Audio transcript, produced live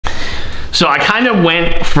So I kind of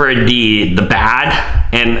went for the bad,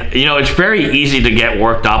 and you know, it's very easy to get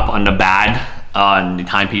worked up on the bad on the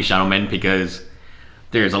Timepiece gentleman because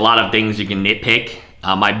there's a lot of things you can nitpick.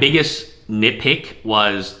 My biggest nitpick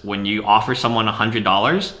was when you offer someone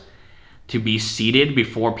 $100 to be seated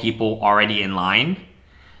before people already in line,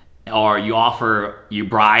 or you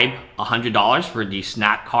bribe $100 for the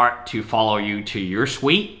snack cart to follow you to your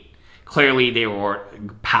suite. Clearly they were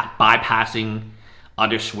bypassing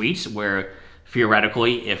other suites where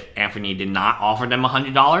theoretically if Anthony did not offer them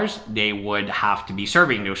 $100, they would have to be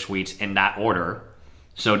serving those suites in that order.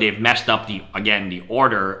 So they've messed up the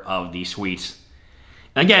order of the suites.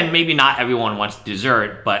 Again, maybe not everyone wants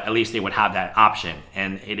dessert, but at least they would have that option,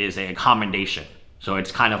 and it is a accommodation. So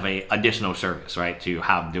it's kind of a additional service, right, to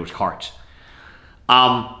have those carts.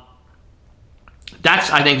 That's,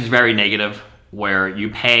 I think, is very negative, where you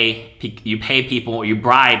pay people, you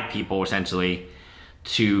bribe people essentially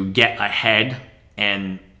to get ahead.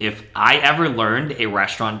 And if I ever learned a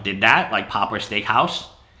restaurant did that, like Papa's Steakhouse,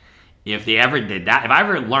 if they ever did that, if I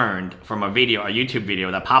ever learned from a YouTube video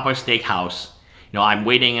that Papa's Steakhouse, you know, I'm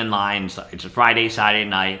waiting in line, it's a Friday, Saturday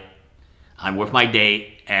night, I'm with my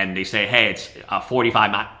date, and they say, hey, it's a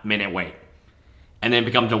 45-minute wait. And then it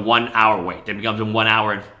becomes a 1 hour wait. Then it becomes a 1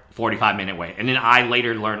 hour and 45-minute wait. And then I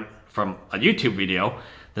later learned from a YouTube video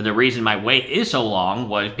that the reason my wait is so long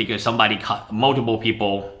was because multiple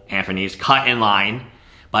people, Anthony's, cut in line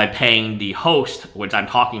by paying the host, which I'm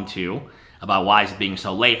talking to about why it's being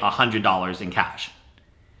so late, $100 in cash.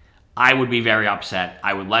 I would be very upset.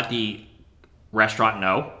 I would let the restaurant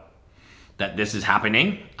know that this is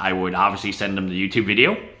happening. I would obviously send them the YouTube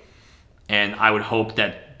video, and I would hope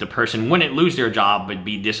that the person wouldn't lose their job but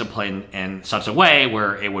be disciplined in such a way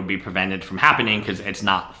where it would be prevented from happening, because it's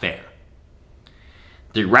not fair.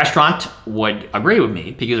 The restaurant would agree with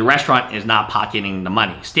me because the restaurant is not pocketing the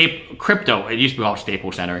money. Crypto, it used to be called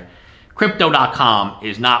Staples Center. Crypto.com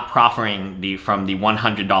is not proffering from the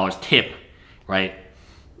 $100 tip, right?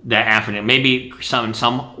 That Anthony, maybe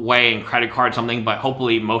some way in credit card something, but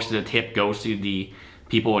hopefully most of the tip goes to the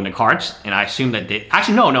people in the carts. And I assume that they,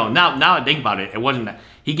 actually no, now I think about it, it wasn't that.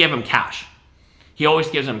 He gave them cash. He always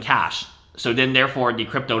gives them cash. So then therefore the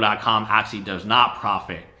Crypto.com actually does not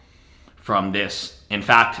profit from this. In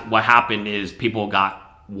fact, what happened is people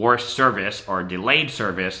got worse service or delayed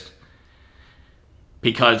service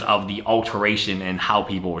because of the alteration in how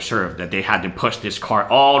people were served, that they had to push this cart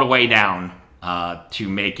all the way down to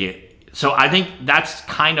make it. So I think that's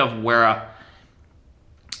kind of where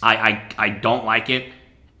I don't like it.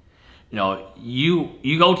 You know,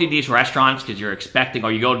 you go to these restaurants because you're expecting,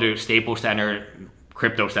 or you go to Staples Center,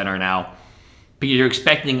 Crypto Center now, because you're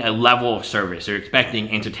expecting a level of service, you're expecting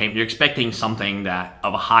entertainment, you're expecting something that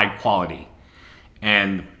of a high quality.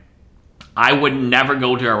 And I would never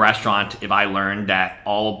go to a restaurant if I learned that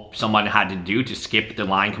all someone had to do to skip the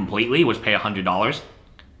line completely was pay $100.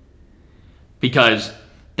 Because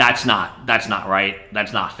that's not right,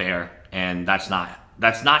 that's not fair, and that's not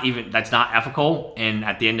ethical. And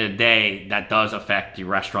at the end of the day, that does affect the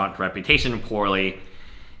restaurant's reputation poorly.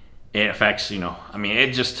 It affects, you know, I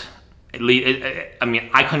mean, I mean,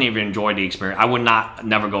 I couldn't even enjoy the experience. I would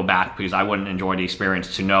never go back because I wouldn't enjoy the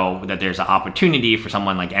experience to know that there's an opportunity for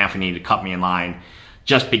someone like Anthony to cut me in line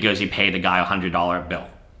just because he paid the guy a $100 bill.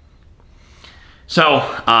 So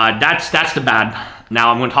that's the bad.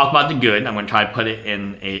 Now I'm going to talk about the good. I'm going to try to put it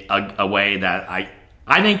in a way that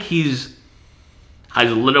I think has a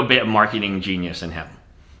little bit of marketing genius in him.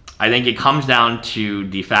 I think it comes down to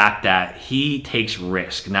the fact that he takes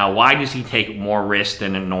risk. Now, why does he take more risk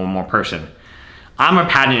than a normal person? I'm a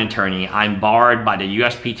patent attorney. I'm barred by the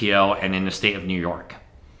USPTO and in the state of New York.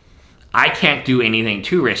 I can't do anything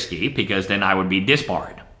too risky because then I would be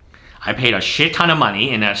disbarred. I paid a shit ton of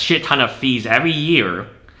money and a shit ton of fees every year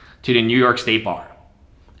to the New York State Bar,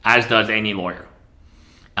 as does any lawyer.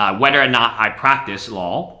 Whether or not I practice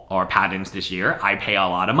law or patents this year, I pay a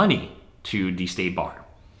lot of money to the State Bar.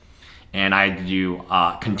 And I do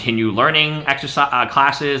continue learning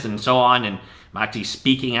classes and so on. And I'm actually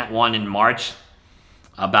speaking at one in March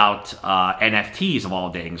about NFTs of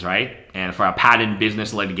all things, right? And for a patent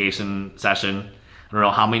business litigation session, I don't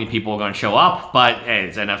know how many people are going to show up, but hey,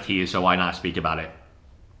 it's NFTs, so why not speak about it?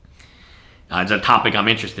 It's a topic I'm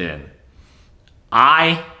interested in.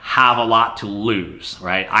 I have a lot to lose,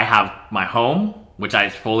 right? I have my home, which I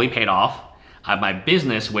fully paid off. I have my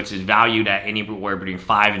business, which is valued at anywhere between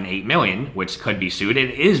 5 and 8 million, which could be sued.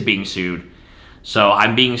 It is being sued. So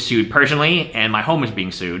I'm being sued personally, and my home is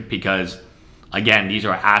being sued because, again, these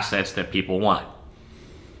are assets that people want.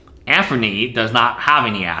 Anthony does not have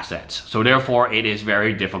any assets, so therefore it is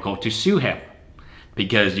very difficult to sue him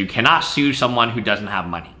because you cannot sue someone who doesn't have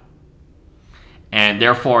money. And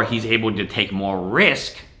therefore, he's able to take more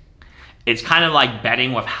risk. It's kind of like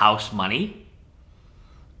betting with house money.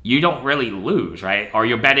 You don't really lose, right? Or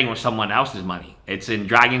you're betting with someone else's money. It's in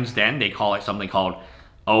Dragon's Den, they call it something called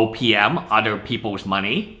OPM, other people's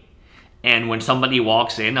money. And when somebody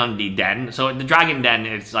walks in on the den, so the Dragon Den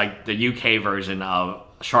is like the UK version of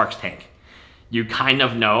Shark's Tank. You kind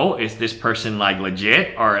of know, is this person like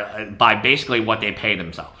legit, or by basically what they pay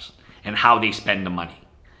themselves and how they spend the money.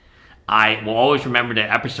 I will always remember the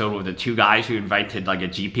episode with the two guys who invented like a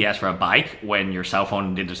GPS for a bike when your cell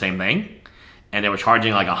phone did the same thing. And they were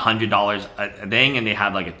charging like $100 a thing, and they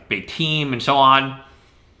had like a big team and so on.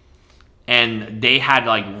 And they had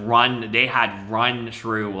run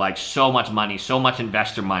through like so much money, so much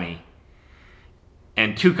investor money.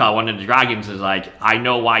 And Tuka, one of the dragons, is like, I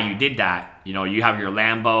know why you did that. You know, you have your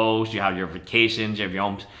Lambos, you have your vacations, you have your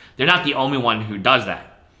homes. They're not the only one who does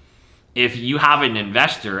that. If you have an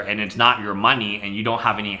investor and it's not your money and you don't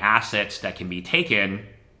have any assets that can be taken,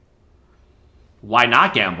 why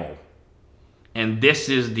not gamble? And this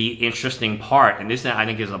is the interesting part, and this I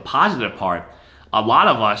think is a positive part. A lot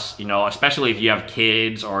of us, you know, especially if you have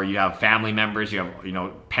kids or you have family members, you have, you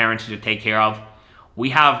know, parents to take care of,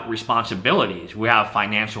 we have responsibilities. We have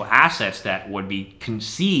financial assets that would be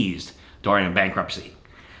seized during a bankruptcy.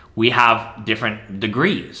 We have different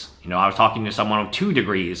degrees. You know, I was talking to someone with 2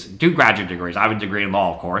 degrees, 2 graduate degrees. I have a degree in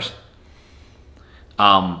law, of course.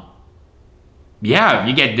 Yeah,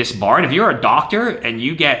 you get disbarred. If you're a doctor and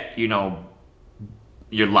you get, you know,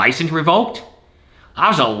 your license revoked, that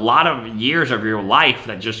was a lot of years of your life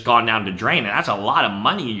that just gone down the drain. And that's a lot of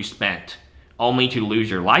money you spent only to lose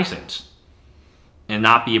your license and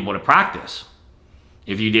not be able to practice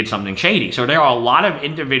if you did something shady. So there are a lot of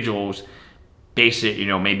individuals base it, you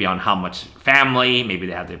know, maybe on how much family, maybe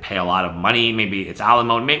they have to pay a lot of money, maybe it's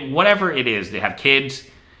alimony, whatever it is, they have kids.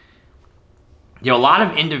 There are a lot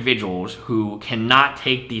of individuals who cannot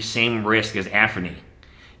take the same risk as Anthony.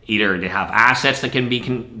 Either they have assets that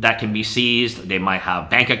can be seized, they might have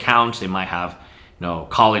bank accounts, they might have, you know,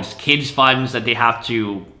 college kids funds that they have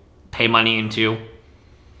to pay money into.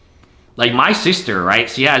 Like my sister, right?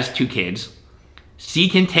 She has 2 kids. She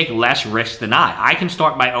can take less risk than I. I can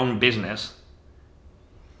start my own business.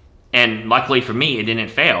 And luckily for me, it didn't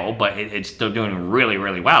fail, but it's still doing really,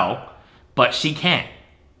 really well. But she can't.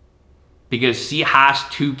 Because she has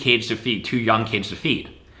 2 kids to feed, 2 young kids to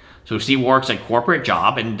feed. So she works a corporate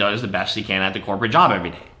job and does the best she can at the corporate job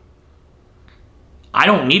every day. I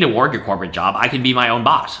don't need to work a corporate job. I can be my own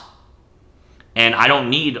boss. And I don't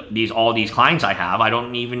need all these clients I have. I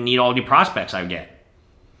don't even need all the prospects I get.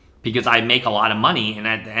 Because I make a lot of money, and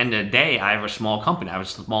at the end of the day, I have a small company. I have a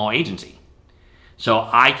small agency. So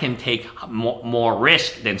I can take more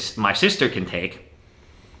risk than my sister can take.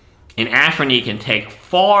 And Anthony can take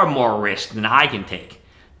far more risk than I can take.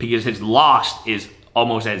 Because his loss is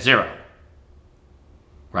almost at 0.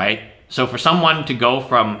 Right? So for someone to go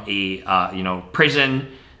from a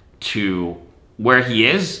prison to where he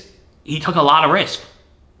is, he took a lot of risk.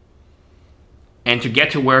 And to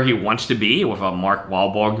get to where he wants to be with a Mark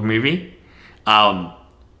Wahlberg movie,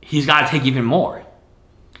 he's got to take even more.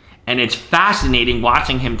 And it's fascinating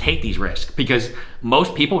watching him take these risks, because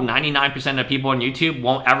most people, 99% of people on YouTube,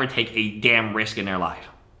 won't ever take a damn risk in their life.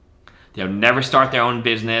 They'll never start their own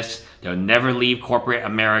business. They'll never leave corporate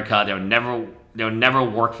America. They'll never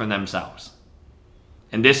work for themselves.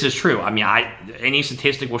 And this is true. I mean, any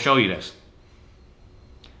statistic will show you this.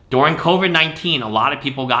 During COVID-19, a lot of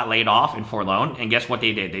people got laid off and furloughed, and guess what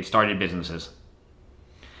they did? They started businesses.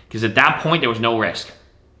 Because at that point, there was no risk.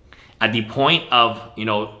 At the point of,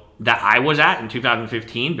 that I was at in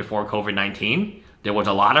 2015, before COVID-19, there was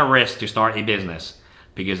a lot of risk to start a business,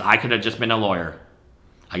 because I could have just been a lawyer.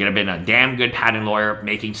 I could have been a damn good patent lawyer,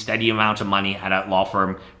 making steady amounts of money at a law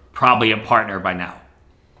firm, probably a partner by now.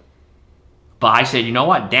 But I said, you know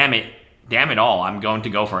what? Damn it all, I'm going to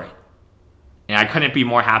go for it. And I couldn't be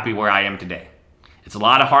more happy where I am today. It's a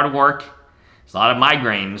lot of hard work. It's a lot of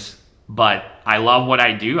migraines. But I love what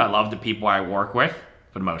I do. I love the people I work with,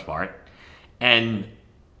 for the most part. And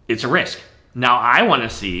it's a risk. Now, I want to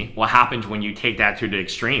see what happens when you take that to the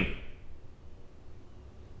extreme.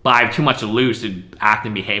 But I have too much to lose to act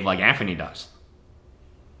and behave like Anthony does.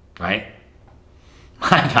 Right?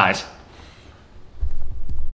 Bye, guys.